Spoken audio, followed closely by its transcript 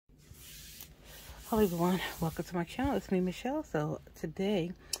Hello everyone, welcome to my channel. It's me, Michelle. So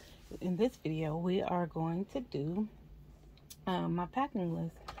today in this video we are going to do my packing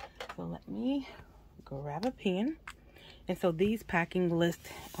list. So let me grab a pen. And so these packing lists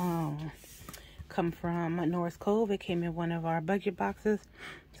come from Norris Cove. It came in one of our budget boxes.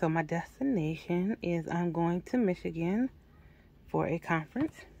 So my destination is I'm going to Michigan for a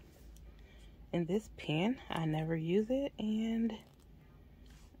conference. And this pen, I never use it, and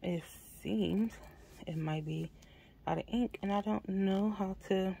it seems it might be out of ink, and I don't know how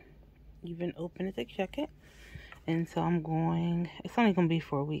to even open it to check it. And so it's only going to be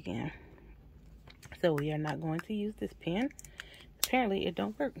for a weekend. So we are not going to use this pen. Apparently it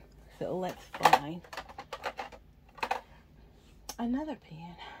don't work. So let's find another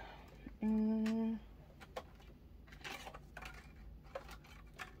pen.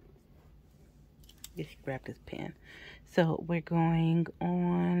 Just grab this pen. So we're going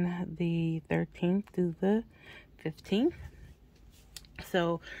on the 13th through the 15th.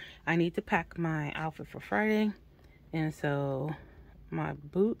 So I need to pack my outfit for Friday. And so my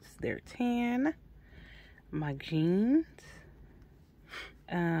boots, they're tan. My jeans.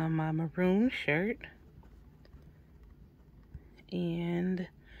 My maroon shirt. And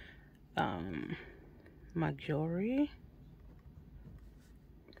my jewelry.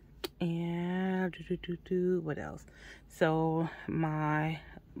 And what else? So my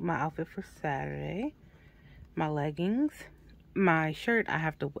outfit for Saturday, my leggings, my shirt.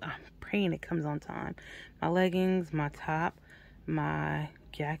 I'm praying it comes on time. My leggings, my top, my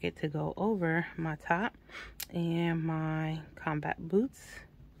jacket to go over my top, and my combat boots.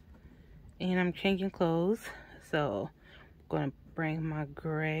 And I'm changing clothes, so I'm going to bring my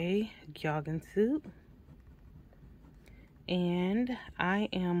gray jogging suit. And I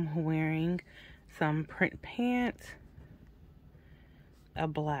am wearing some print pants, a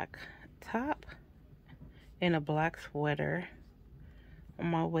black top, and a black sweater on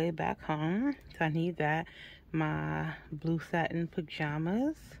my way back home. So I need that. My blue satin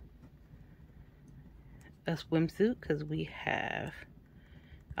pajamas, a swimsuit because we have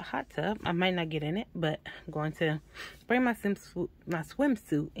a hot tub. I might not get in it, but I'm going to bring my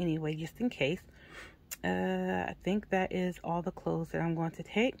swimsuit anyway, just in case. I think that is all the clothes that I'm going to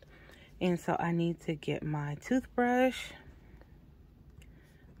take. And so I need to get my toothbrush,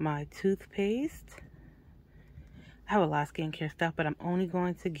 my toothpaste. I have a lot of skincare stuff, but I'm only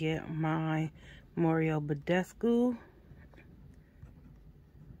going to get my L'Oreal Badescu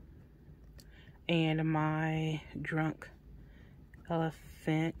and my Drunk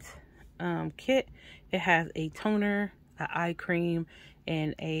Elephant kit. It has a toner, an eye cream,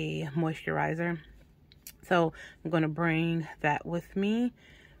 and a moisturizer. So I'm going to bring that with me.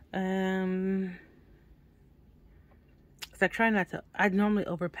 So I normally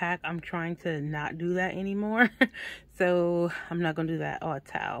overpack. I'm trying to not do that anymore. So I'm not going to do that. Oh, a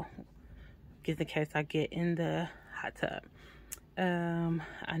towel. Just in case I get in the hot tub.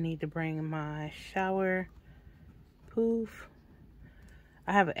 I need to bring my shower poof.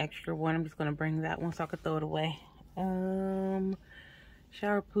 I have an extra one. I'm just going to bring that one so I can throw it away.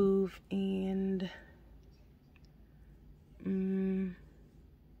 Shower poof and... I'm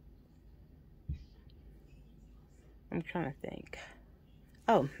trying to think.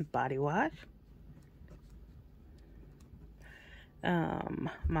 Oh, body wash.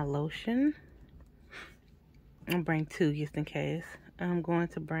 My lotion. I'll bring two just in case. I'm going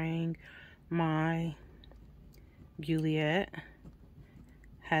to bring my Juliet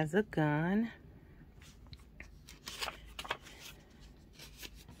has a gun.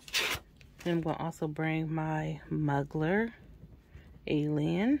 And I'm going to also bring my Mugler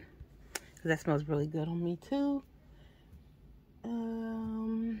Alien, because that smells really good on me too.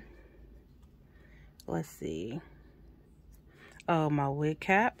 Let's see. Oh, my wig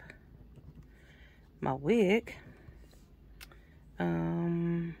cap. My wig.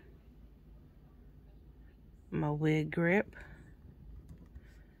 My wig grip.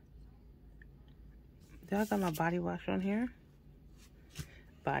 Do I got my body wash on here?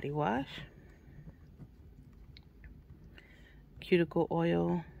 Body wash. Cuticle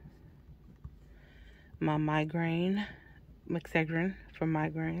oil. My migraine. Excedrin for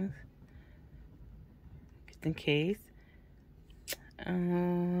migraines. Just in case.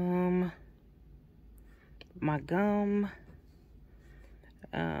 My gum.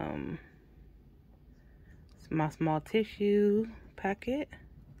 My small tissue packet.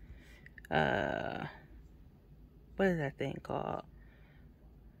 What is that thing called?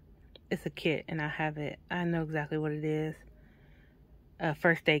 It's a kit, and I have it. I know exactly what it is. A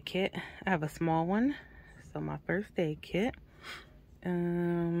first aid kit. I have a small one. So my first aid kit.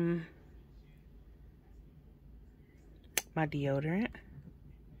 my deodorant.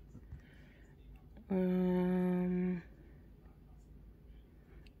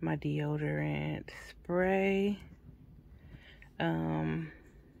 My deodorant spray.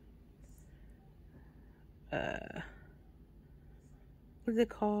 What's it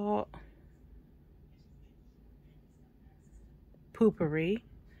called? Poopery.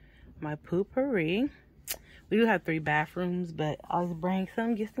 My poopery. We do have 3 bathrooms, but I always bring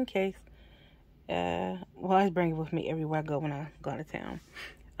some just in case. Well, I always bring it with me everywhere I go when I go out of town.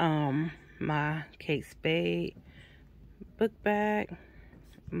 My Kate Spade book bag,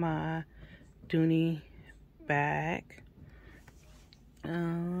 my Dooney bag.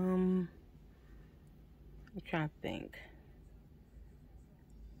 I'm trying to think.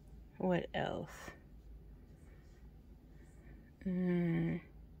 What else? I'm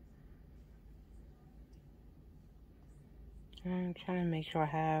trying to make sure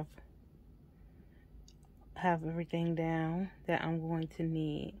I have everything down that I'm going to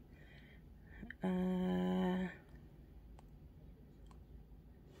need.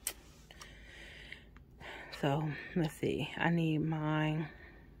 So let's see. I need my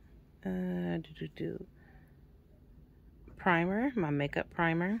primer, my makeup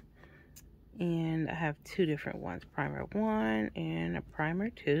primer, and I have 2 different ones: primer 1 and a primer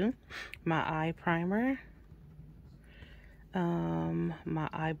 2. My eye primer, my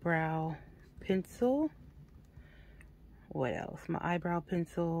eyebrow pencil. What else? My eyebrow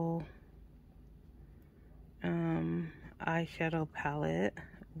pencil, eyeshadow palette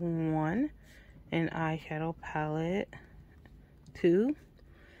 1 and eyeshadow palette 2.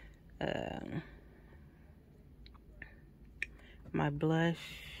 My blush,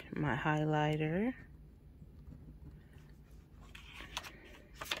 my highlighter,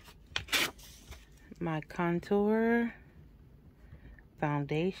 my contour,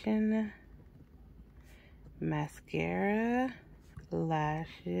 foundation, mascara,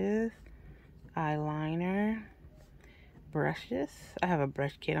 lashes, eyeliner, brushes. I have a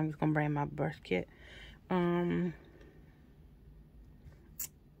brush kit. I'm just gonna bring my brush kit.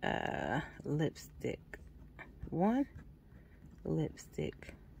 Lipstick 1,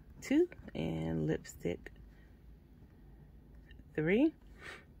 lipstick 2, and lipstick 3.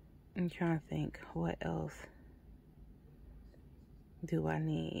 I'm trying to think, what else do I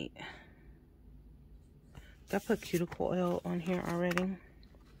need? Did I put cuticle oil on here already?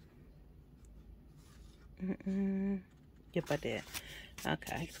 Yep, I did.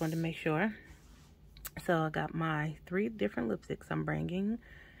 Okay, I just wanted to make sure. So I got my 3 different lipsticks I'm bringing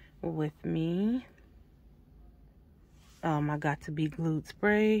with me. I got to be glued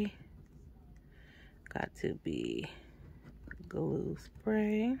spray. Got to be glue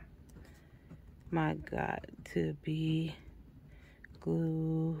spray. My got to be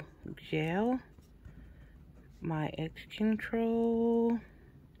glue gel. My edge control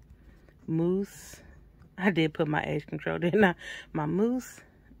mousse. I did put my edge control, didn't I? My mousse.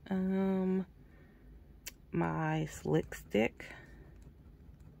 My slick stick.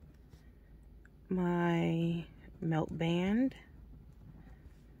 My melt band.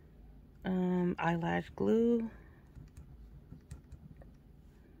 Eyelash glue.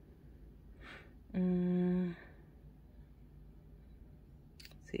 Let's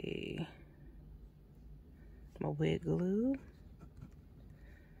see. My wig glue.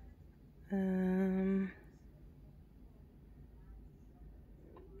 Trying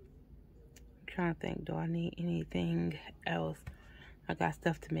to think, do I need anything else? I got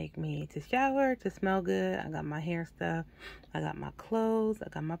stuff to make me to shower, to smell good. I got my hair stuff. I got my clothes. I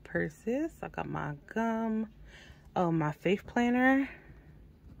got my purses. I got my gum. Oh, my faith planner.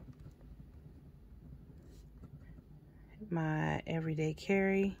 My everyday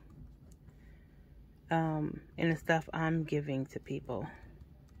carry. And the stuff I'm giving to people.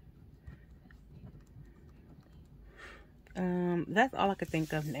 That's all I could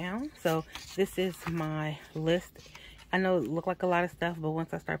think of now. So this is my list. I know it looked like a lot of stuff, but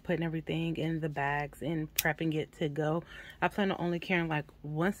once I start putting everything in the bags and prepping it to go, I plan on only carrying like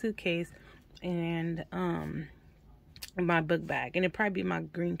 1 suitcase and my book bag. And it'd probably be my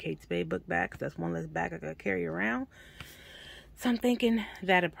green Kate Spade book bag, 'cause that's one less bag I gotta carry around. So I'm thinking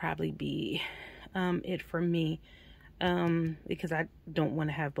that'd probably be it for me, because I don't want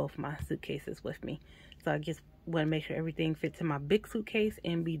to have both my suitcases with me. So I just want to make sure everything fits in my big suitcase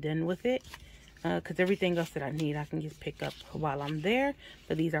and be done with it, because everything else that I need I can just pick up while I'm there.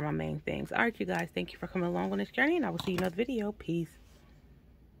 But these are my main things. All right, you guys, thank you for coming along on this journey, and I will see you in another video. Peace.